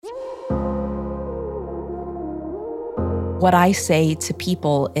What I say to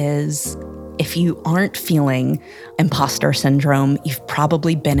people is, if you aren't feeling imposter syndrome, you've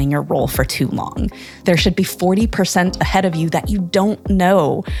probably been in your role for too long. There should be 40% ahead of you that you don't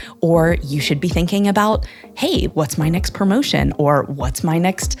know, or you should be thinking about, hey, what's my next promotion? Or what's my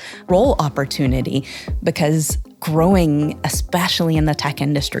next role opportunity? Because growing, especially in the tech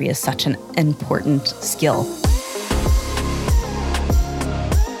industry, is such an important skill.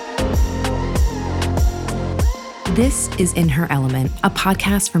 This is In Her Element, a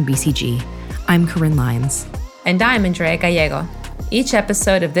podcast from BCG. I'm Corinne Lyons. And I'm Andrea Gallego. Each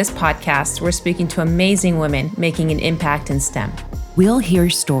episode of this podcast, we're speaking to amazing women making an impact in STEM. We'll hear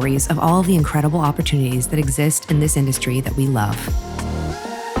stories of all the incredible opportunities that exist in this industry that we love.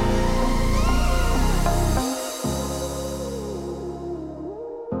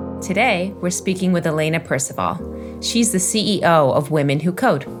 Today, we're speaking with Alaina Percival. She's the CEO of Women Who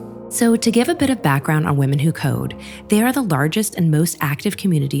Code. So to give a bit of background on Women Who Code, they are the largest and most active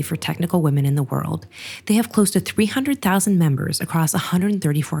community for technical women in the world. They have close to 300,000 members across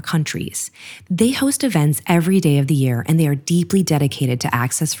 134 countries. They host events every day of the year, and they are deeply dedicated to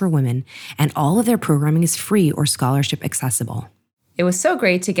access for women, and all of their programming is free or scholarship accessible. It was so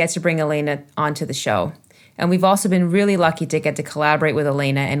great to get to bring Alaina onto the show. And we've also been really lucky to get to collaborate with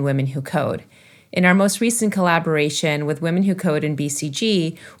Alaina and Women Who Code. In our most recent collaboration with Women Who Code and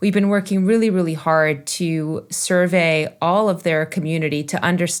BCG, we've been working really, really hard to survey all of their community to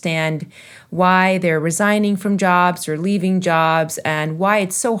understand why they're resigning from jobs or leaving jobs and why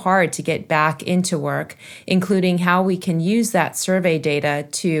it's so hard to get back into work, including how we can use that survey data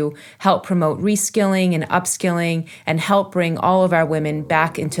to help promote reskilling and upskilling and help bring all of our women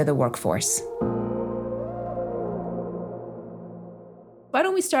back into the workforce. Why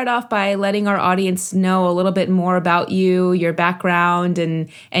don't we start off by letting our audience know a little bit more about you, your background, and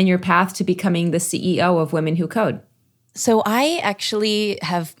your path to becoming the CEO of Women Who Code? So I actually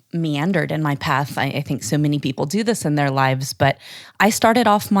have meandered in my path. I think so many people do this in their lives, but I started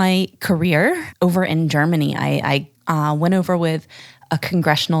off my career over in Germany. I went over with a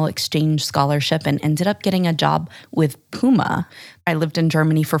congressional exchange scholarship and ended up getting a job with Puma. I lived in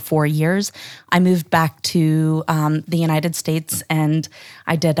Germany for 4 years. I moved back to the United States and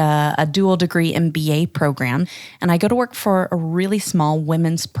I did a dual degree MBA program. And I go to work for a really small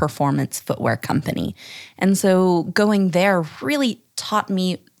women's performance footwear company. And so going there really taught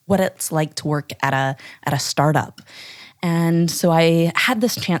me what it's like to work at a startup. And so I had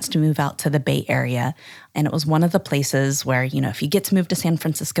this chance to move out to the Bay Area. And it was one of the places where, if you get to move to San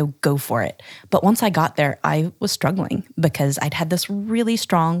Francisco, go for it. But once I got there, I was struggling because I'd had this really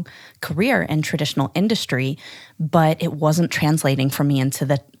strong career in traditional industry, but it wasn't translating for me into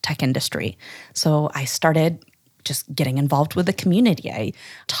the tech industry. So I started just getting involved with the community. I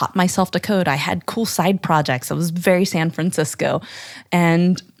taught myself to code. I had cool side projects. I was very San Francisco.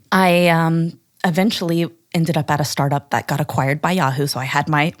 And I eventually ended up at a startup that got acquired by Yahoo. So I had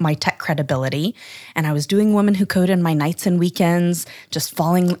my tech credibility and I was doing Women Who Code in my nights and weekends, just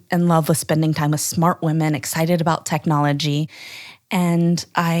falling in love with spending time with smart women, excited about technology. And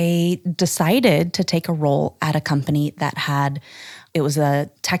I decided to take a role at a company it was a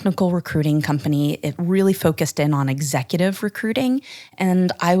technical recruiting company. It really focused in on executive recruiting,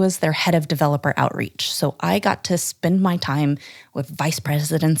 and I was their head of developer outreach. So I got to spend my time with vice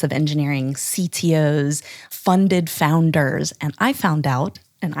presidents of engineering, CTOs, funded founders, and I found out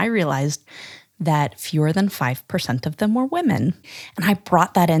and I realized that fewer than 5% of them were women. And I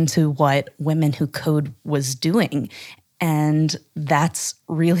brought that into what Women Who Code was doing. And that's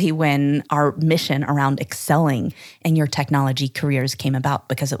really when our mission around excelling in your technology careers came about,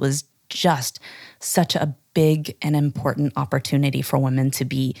 because it was just such a big and important opportunity for women to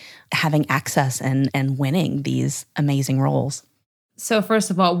be having access and winning these amazing roles. So first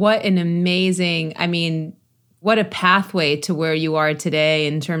of all, what a pathway to where you are today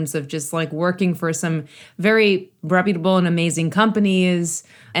in terms of just like working for some very reputable and amazing companies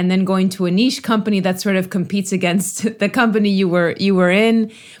and then going to a niche company that sort of competes against the company you were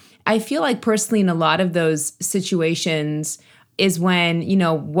in. I feel like personally in a lot of those situations is when,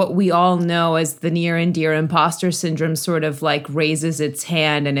 what we all know as the near and dear imposter syndrome sort of like raises its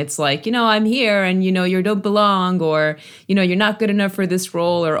hand and it's like, I'm here and, you don't belong, or, you're not good enough for this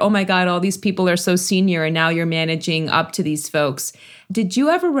role, or, oh my God, all these people are so senior and now you're managing up to these folks. Did you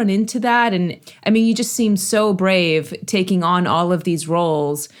ever run into that? And you just seem so brave taking on all of these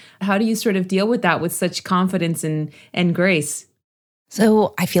roles. How do you sort of deal with that with such confidence and grace?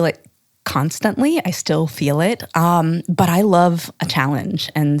 So I feel it constantly. I still feel it. But I love a challenge.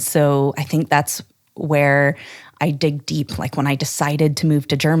 And so I think that's where I dig deep. Like when I decided to move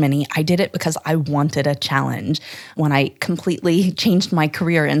to Germany, I did it because I wanted a challenge. When I completely changed my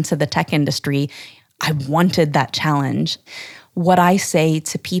career into the tech industry, I wanted that challenge. What I say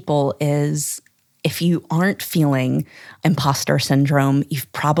to people is, if you aren't feeling imposter syndrome,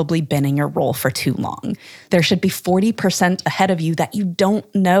 you've probably been in your role for too long. There should be 40% ahead of you that you don't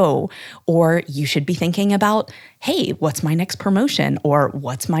know, or you should be thinking about, hey, what's my next promotion? Or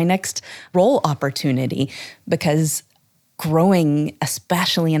what's my next role opportunity? Because growing,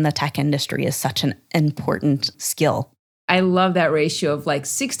 especially in the tech industry, is such an important skill. I love that ratio of like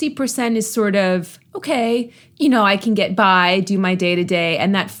 60% is sort of, okay, I can get by, do my day to day.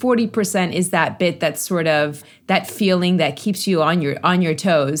 And that 40% is that bit that's sort of that feeling that keeps you on your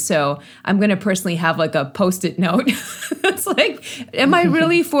toes. So I'm going to personally have like a Post-it note. It's like, am I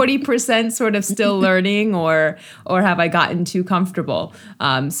really 40% sort of still learning or have I gotten too comfortable?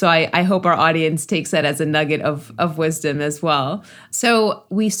 So I hope our audience takes that as a nugget of wisdom as well. So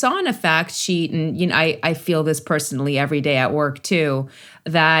we saw in a fact sheet, and I feel this personally every day at work too,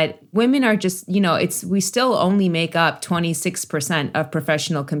 that women are just, we still only make up 26% of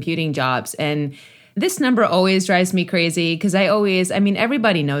professional computing jobs. And this number always drives me crazy because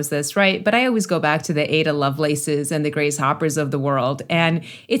everybody knows this, right? But I always go back to the Ada Lovelaces and the Grace Hoppers of the world. And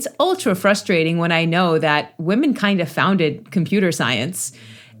it's ultra frustrating when I know that women kind of founded computer science.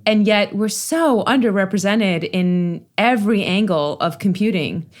 And yet we're so underrepresented in every angle of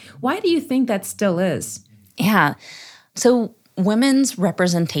computing. Why do you think that still is? Yeah. So women's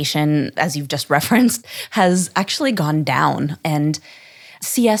representation, as you've just referenced, has actually gone down. And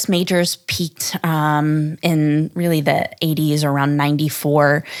CS majors peaked in really the 80s, around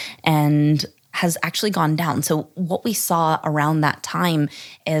 94, and has actually gone down. So what we saw around that time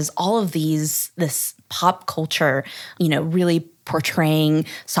is all of this pop culture, really portraying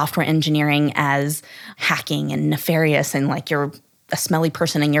software engineering as hacking and nefarious, and like you're a smelly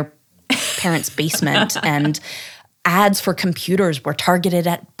person in your parents' basement. And ads for computers were targeted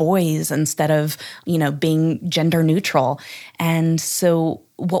at boys instead of, being gender neutral. And so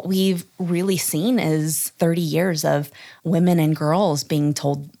what we've really seen is 30 years of women and girls being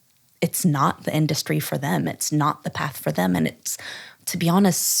told it's not the industry for them. It's not the path for them. And it's, to be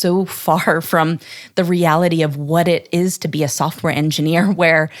honest, so far from the reality of what it is to be a software engineer,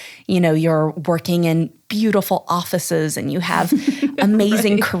 where, you're working in beautiful offices and you have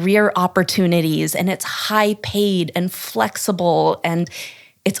amazing right. career opportunities, and it's high paid and flexible, and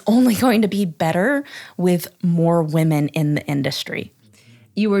it's only going to be better with more women in the industry.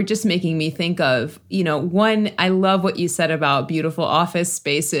 You were just making me think of, one, I love what you said about beautiful office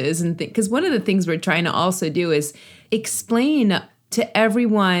spaces, and because one of the things we're trying to also do is explain to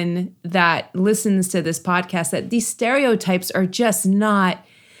everyone that listens to this podcast that these stereotypes are just not,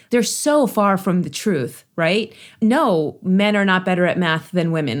 they're so far from the truth, right? No, men are not better at math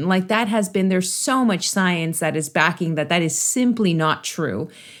than women. Like there's so much science that is backing that is simply not true.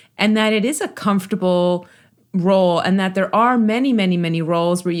 And that it is a comfortable role, and that there are many, many, many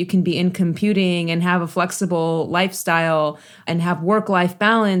roles where you can be in computing and have a flexible lifestyle and have work-life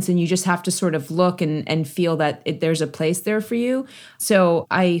balance, and you just have to sort of look and feel that there's a place there for you. So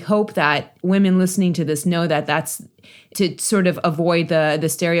I hope that women listening to this know that that's to sort of avoid the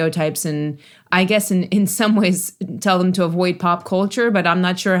stereotypes, and I guess in some ways tell them to avoid pop culture, but I'm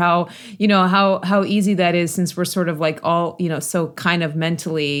not sure how easy that is, since we're sort of like all, so kind of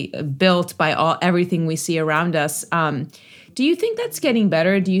mentally built by everything we see around us. Do you think that's getting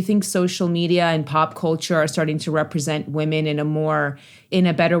better? Do you think social media and pop culture are starting to represent women in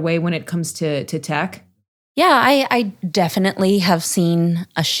a better way when it comes to tech? Yeah, I definitely have seen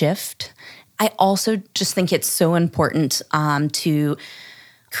a shift. I also just think it's so important to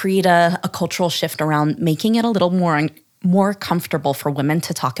create a cultural shift around making it a little more comfortable for women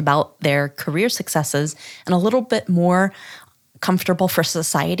to talk about their career successes, and a little bit more comfortable for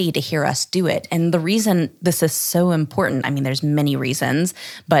society to hear us do it. And the reason this is so important, there's many reasons,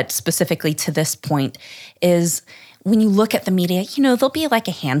 but specifically to this point, is when you look at the media, there'll be like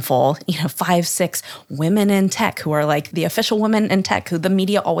a handful, 5, 6 women in tech who are like the official women in tech who the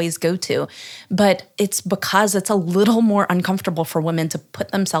media always go to. But it's because it's a little more uncomfortable for women to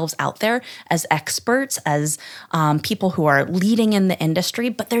put themselves out there as experts, as people who are leading in the industry.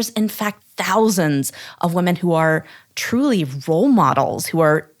 But there's in fact thousands of women who are truly role models, who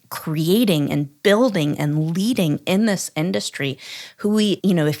are creating and building and leading in this industry, who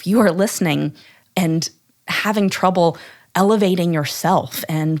if you are listening and having trouble elevating yourself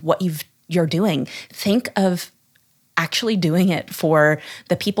and what you're doing, think of actually doing it for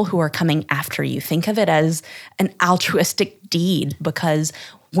the people who are coming after you. Think of it as an altruistic deed, because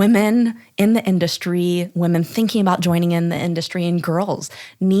women in the industry, women thinking about joining in the industry, and girls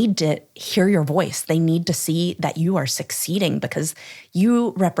need to hear your voice. They need to see that you are succeeding because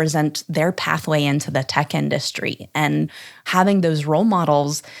you represent their pathway into the tech industry. And having those role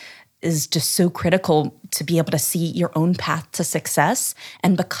models is just so critical to be able to see your own path to success.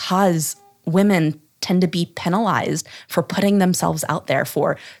 And because women tend to be penalized for putting themselves out there,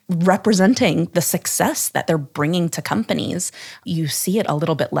 for representing the success that they're bringing to companies, you see it a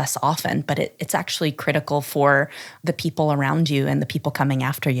little bit less often, but it's actually critical for the people around you and the people coming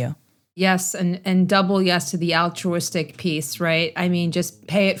after you. Yes, and double yes to the altruistic piece, right? I mean, just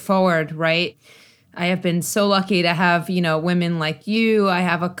pay it forward, right? I have been so lucky to have, women like you. I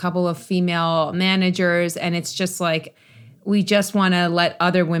have a couple of female managers, and it's just like, we just want to let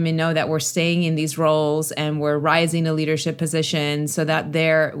other women know that we're staying in these roles and we're rising to leadership positions so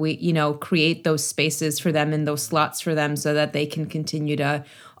that we create those spaces for them and those slots for them so that they can continue to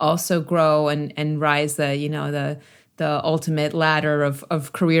also grow and rise the ultimate ladder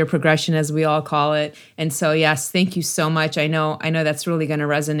of career progression, as we all call it. And so, yes, thank you so much. I know that's really going to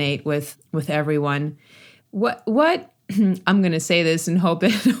resonate with everyone. What I'm going to say this and hope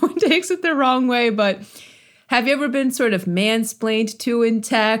that no one takes it the wrong way, but have you ever been sort of mansplained to in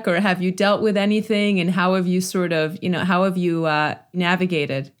tech, or have you dealt with anything, and how have you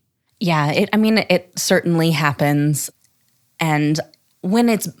navigated? Yeah, it certainly happens. And when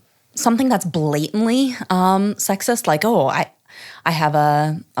it's something that's blatantly sexist, like, I have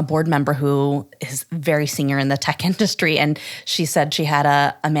a board member who is very senior in the tech industry, and she said she had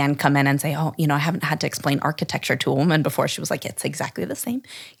a man come in and say, I haven't had to explain architecture to a woman before. She was like, it's exactly the same.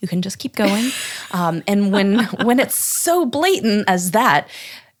 You can just keep going. And when it's so blatant as that,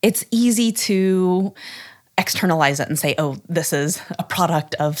 it's easy to externalize it and say, this is a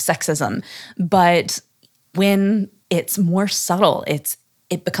product of sexism. But when it's more subtle, it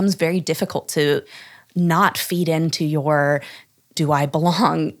becomes very difficult to not feed into your, do I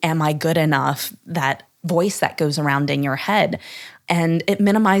belong? Am I good enough? That voice that goes around in your head. And it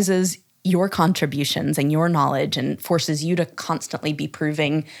minimizes your contributions and your knowledge and forces you to constantly be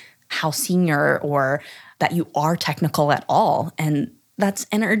proving how senior or that you are technical at all. And that's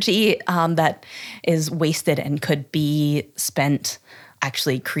energy that is wasted and could be spent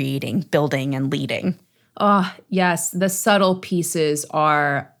actually creating, building, and leading. Oh, yes. The subtle pieces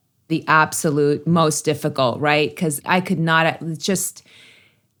are the absolute most difficult, right? Because I could not just,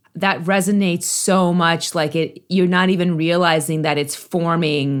 that resonates so much. Like you're not even realizing that it's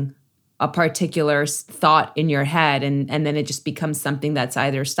forming a particular thought in your head. And then it just becomes something that's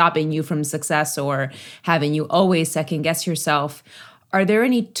either stopping you from success or having you always second guess yourself. Are there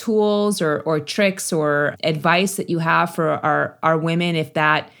any tools or tricks or advice that you have for our women if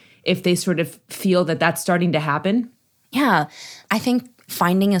they sort of feel that that's starting to happen? Yeah, I think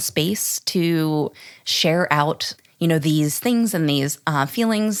finding a space to share out, these things and these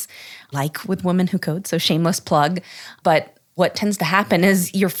feelings, like with Women Who Code, so shameless plug. But what tends to happen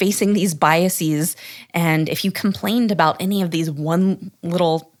is you're facing these biases, and if you complained about any of these one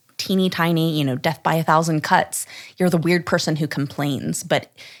little teeny tiny, death by 1,000 cuts, you're the weird person who complains. But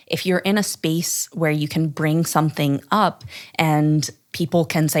if you're in a space where you can bring something up and people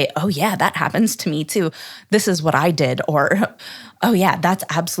can say, oh yeah, that happens to me too. This is what I did. Or, oh yeah, that's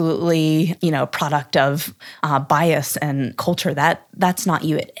absolutely, a product of bias and culture. That's not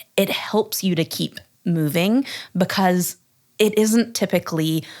you. It helps you to keep moving because it isn't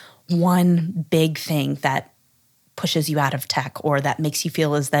typically one big thing that pushes you out of tech or that makes you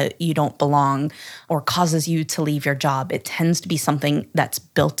feel as though you don't belong or causes you to leave your job. It tends to be something that's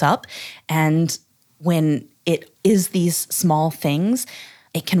built up. And when it is these small things,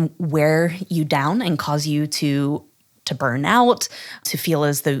 it can wear you down and cause you to burn out, to feel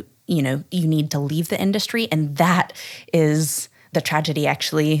as though, you need to leave the industry. And that is the tragedy.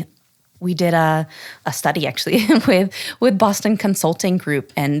 Actually, we did a study actually with Boston Consulting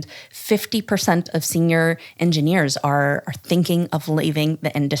Group, and 50% of senior engineers are thinking of leaving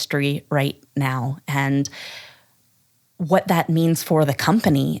the industry right now. And what that means for the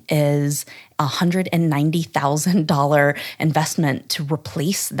company is $190,000 investment to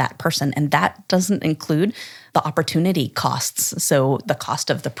replace that person. And that doesn't include the opportunity costs. So the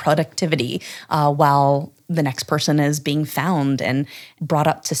cost of the productivity while the next person is being found and brought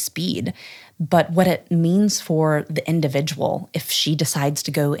up to speed. But what it means for the individual, if she decides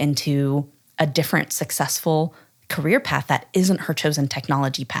to go into a different successful career path that isn't her chosen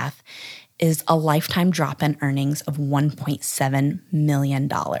technology path, is a lifetime drop in earnings of $1.7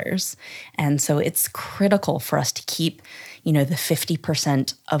 million. And so it's critical for us to keep, the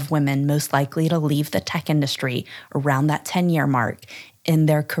 50% of women most likely to leave the tech industry around that 10-year mark in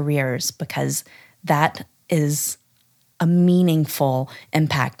their careers, because that is a meaningful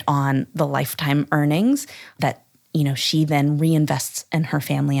impact on the lifetime earnings that, she then reinvests in her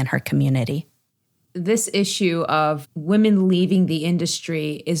family and her community. This issue of women leaving the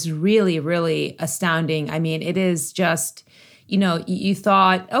industry is really, really astounding. I mean, it is just, you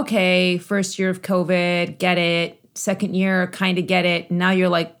thought, okay, first year of COVID, get it. Second year, kind of get it. Now you're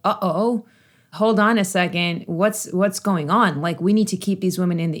like, uh-oh, hold on a second. What's going on? Like, we need to keep these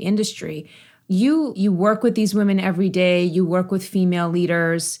women in the industry. You work with these women every day. You work with female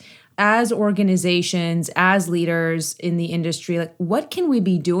leaders. As organizations, as leaders in the industry, like, what can we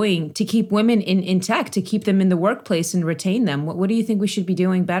be doing to keep women in tech, to keep them in the workplace and retain them? What do you think we should be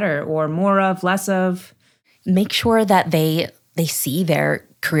doing better or more of, less of? Make sure that they see their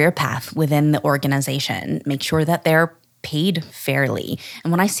career path within the organization. Make sure that they're paid fairly. And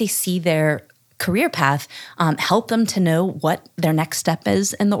when I say see their career path, help them to know what their next step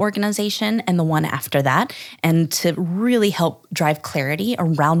is in the organization and the one after that, and to really help drive clarity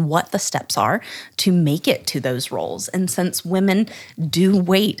around what the steps are to make it to those roles. And since women do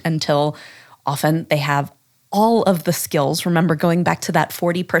wait until often they have all of the skills, remember going back to that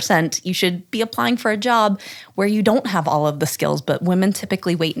 40%, you should be applying for a job where you don't have all of the skills, but women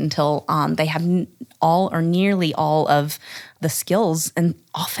typically wait until they have all or nearly all of the skills, and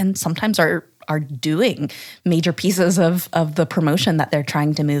often sometimes are doing major pieces of the promotion that they're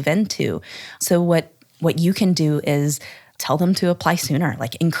trying to move into. So what you can do is tell them to apply sooner,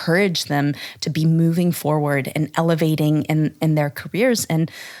 like encourage them to be moving forward and elevating in their careers.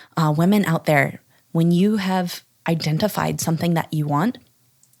 And women out there, when you have identified something that you want,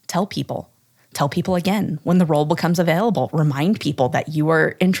 tell people. Tell people again when the role becomes available. Remind people that you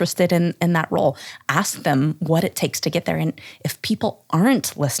are interested in that role. Ask them what it takes to get there. And if people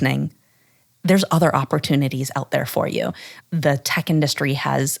aren't listening, there's other opportunities out there for you. The tech industry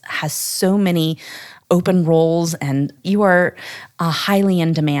has so many open roles, and you are highly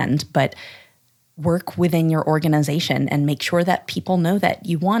in demand, but work within your organization and make sure that people know that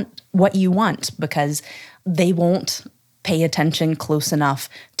you want what you want, because they won't pay attention close enough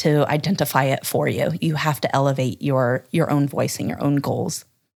to identify it for you. You have to elevate your own voice and your own goals.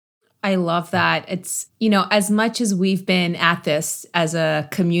 I love that. It's, as much as we've been at this as a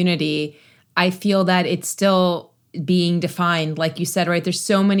community, I feel that it's still being defined. Like you said, right? There's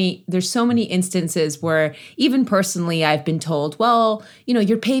so many instances where even personally, I've been told, well,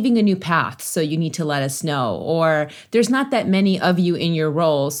 you're paving a new path, so you need to let us know. Or there's not that many of you in your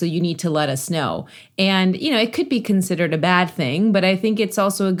role, so you need to let us know. And, it could be considered a bad thing, but I think it's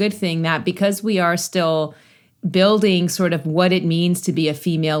also a good thing that because we are still building sort of what it means to be a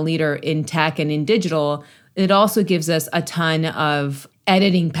female leader in tech and in digital, it also gives us a ton of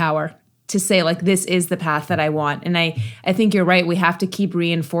editing power to say, like, this is the path that I want. And I think you're right. We have to keep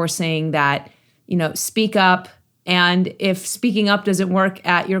reinforcing that, speak up. And if speaking up doesn't work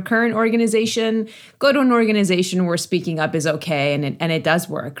at your current organization, go to an organization where speaking up is okay and it does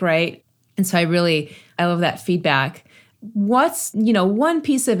work, right? And so I love that feedback. What's, one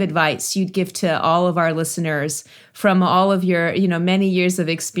piece of advice you'd give to all of our listeners from all of your, many years of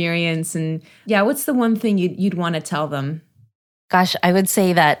experience? And what's the one thing you'd want to tell them? Gosh, I would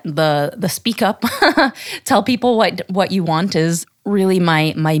say that the speak up, tell people what you want is really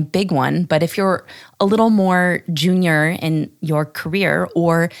my big one. But if you're a little more junior in your career,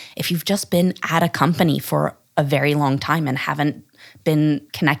 or if you've just been at a company for a very long time and haven't been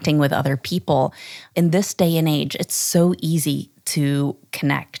connecting with other people, in this day and age, it's so easy to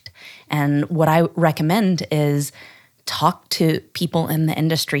connect. And what I recommend is talk to people in the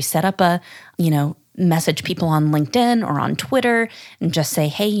industry, set up message people on LinkedIn or on Twitter and just say,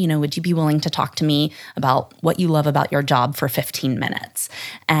 hey, would you be willing to talk to me about what you love about your job for 15 minutes?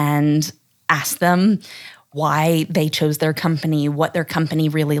 And ask them why they chose their company, what their company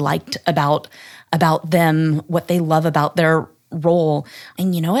really liked about them, what they love about their role.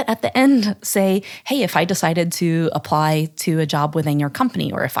 And you know what? At the end, say, hey, if I decided to apply to a job within your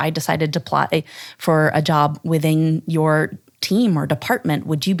company, or if I decided to apply for a job within your team or department,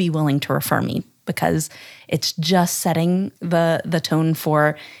 would you be willing to refer me? Because it's just setting the tone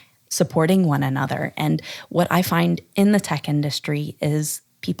for supporting one another. And what I find in the tech industry is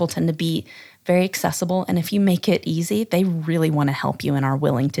people tend to be very accessible. And if you make it easy, they really want to help you and are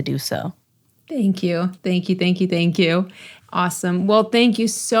willing to do so. Thank you. Thank you. Thank you. Thank you. Awesome. Well, thank you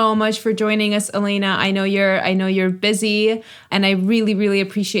so much for joining us, Alaina. I know you're busy, and I really, really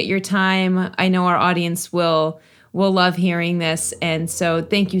appreciate your time. I know our audience will love hearing this. And so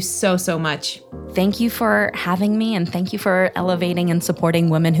thank you so, so much. Thank you for having me, and thank you for elevating and supporting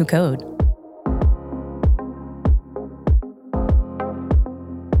women who code.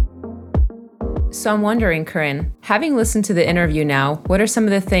 So I'm wondering, Corinne, having listened to the interview now, what are some of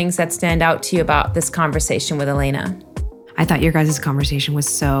the things that stand out to you about this conversation with Alaina? I thought your guys' conversation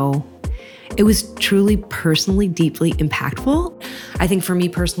was it was truly personally, deeply impactful. I think for me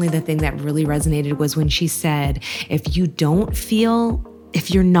personally, the thing that really resonated was when she said, if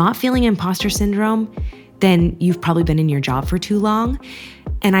you're not feeling imposter syndrome, then you've probably been in your job for too long.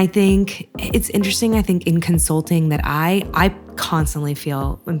 And I think it's interesting, I think in consulting that I constantly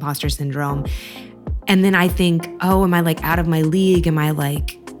feel imposter syndrome. And then I think, oh, am I like out of my league? Am I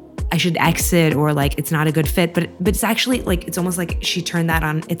like, I should exit, or like it's not a good fit? But it's actually like, it's almost like she turned that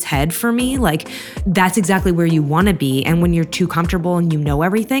on its head for me. Like that's exactly where you want to be. And when you're too comfortable and you know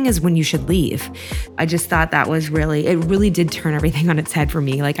everything is when you should leave. I just thought that was it really did turn everything on its head for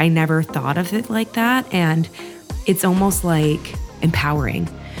me. Like I never thought of it like that. And it's almost like empowering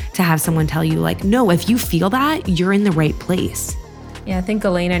to have someone tell you like, no, if you feel that, you're in the right place. Yeah, I think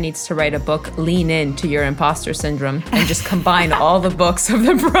Alaina needs to write a book, Lean Into Your Imposter Syndrome, and just combine all the books of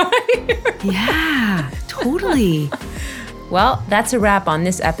the prior. Yeah, totally. Well, that's a wrap on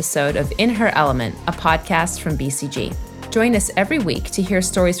this episode of In Her Element, a podcast from BCG. Join us every week to hear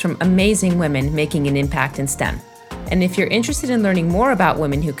stories from amazing women making an impact in STEM. And if you're interested in learning more about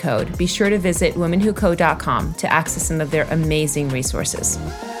Women Who Code, be sure to visit womenwhocode.com to access some of their amazing resources.